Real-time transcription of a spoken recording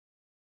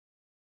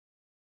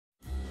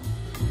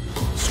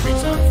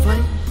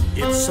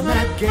It's a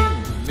mad game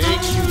that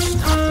makes you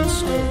stop and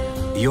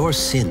stare. Your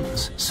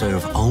sins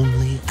serve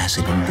only as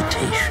an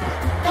invitation.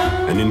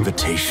 An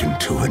invitation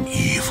to an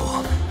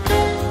evil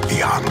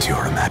beyond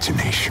your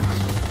imagination.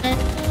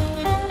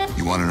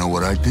 You want to know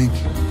what I think?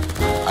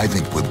 I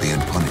think we're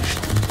being punished.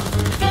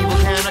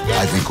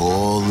 I think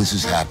all this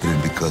is happening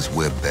because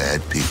we're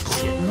bad people.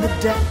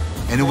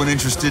 Anyone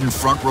interested in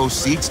front row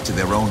seats to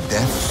their own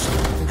deaths?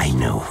 I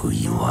know who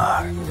you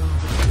are.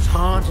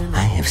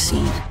 I have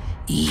seen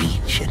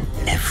each and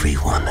every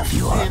one of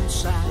your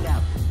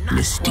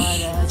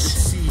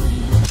misdeeds.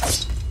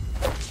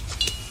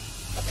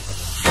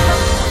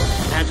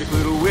 Magic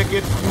little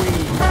wicked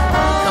queen,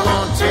 come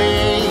on,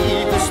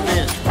 take a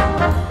spin.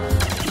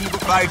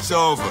 Fight's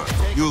over.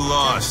 You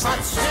lost.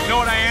 You know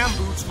what I am?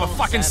 I'm a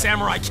fucking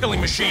samurai killing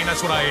machine,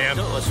 that's what I am.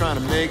 So let's try to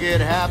make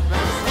it happen.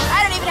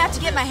 I don't even have to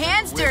get my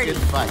hands dirty.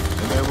 Fight,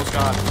 and then we'll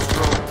start to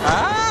stroll.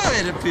 Ah,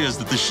 it appears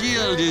that the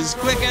shield is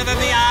quicker than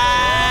the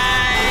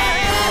eye.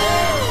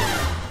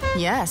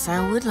 Yes, I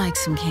would like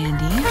some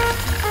candy.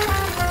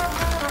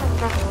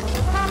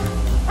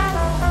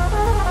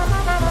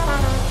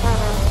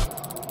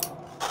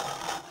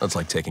 That's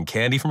like taking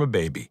candy from a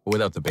baby,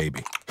 without the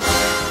baby.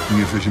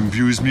 If it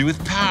imbues me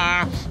with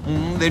power,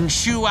 then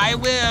chew I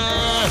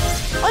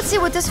will. Let's see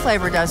what this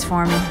flavor does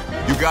for me.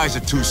 You guys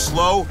are too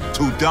slow,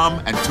 too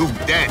dumb, and too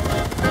dead.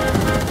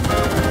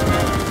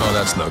 Oh,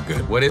 that's no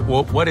good. What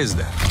is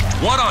that?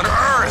 What on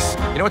earth?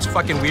 You know what's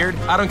fucking weird?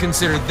 I don't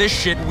consider this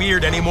shit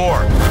weird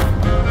anymore.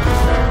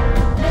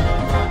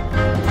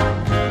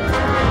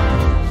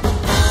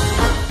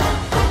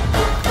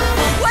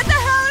 What the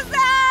hell is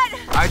that?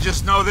 I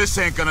just know this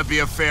ain't gonna be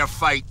a fair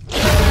fight.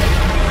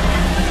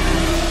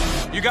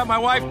 You got my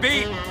wife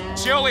beat.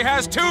 She only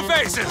has two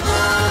faces. Skin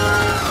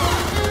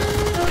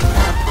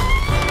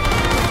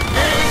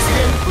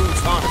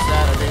boots on a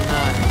Saturday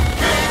night.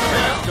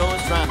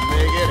 Outdoors trying to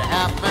make it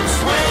happen.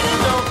 Swing,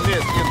 don't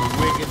miss in the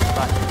wicked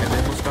fight. And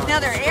then we'll start. Now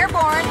they're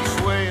airborne.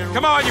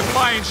 Come on, you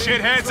flying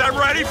shitheads. I'm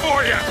ready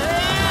for you.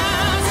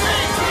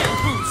 Skin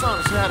boots on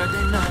a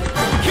Saturday night.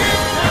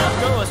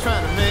 Outdoors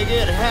trying to make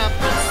it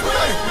happen.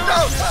 Swing,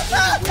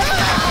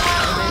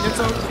 and then it's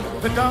over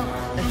the door,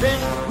 and then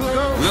we'll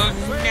go. We'll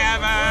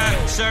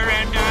never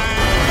surrender.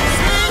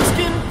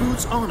 Skin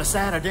boots on a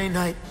Saturday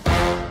night.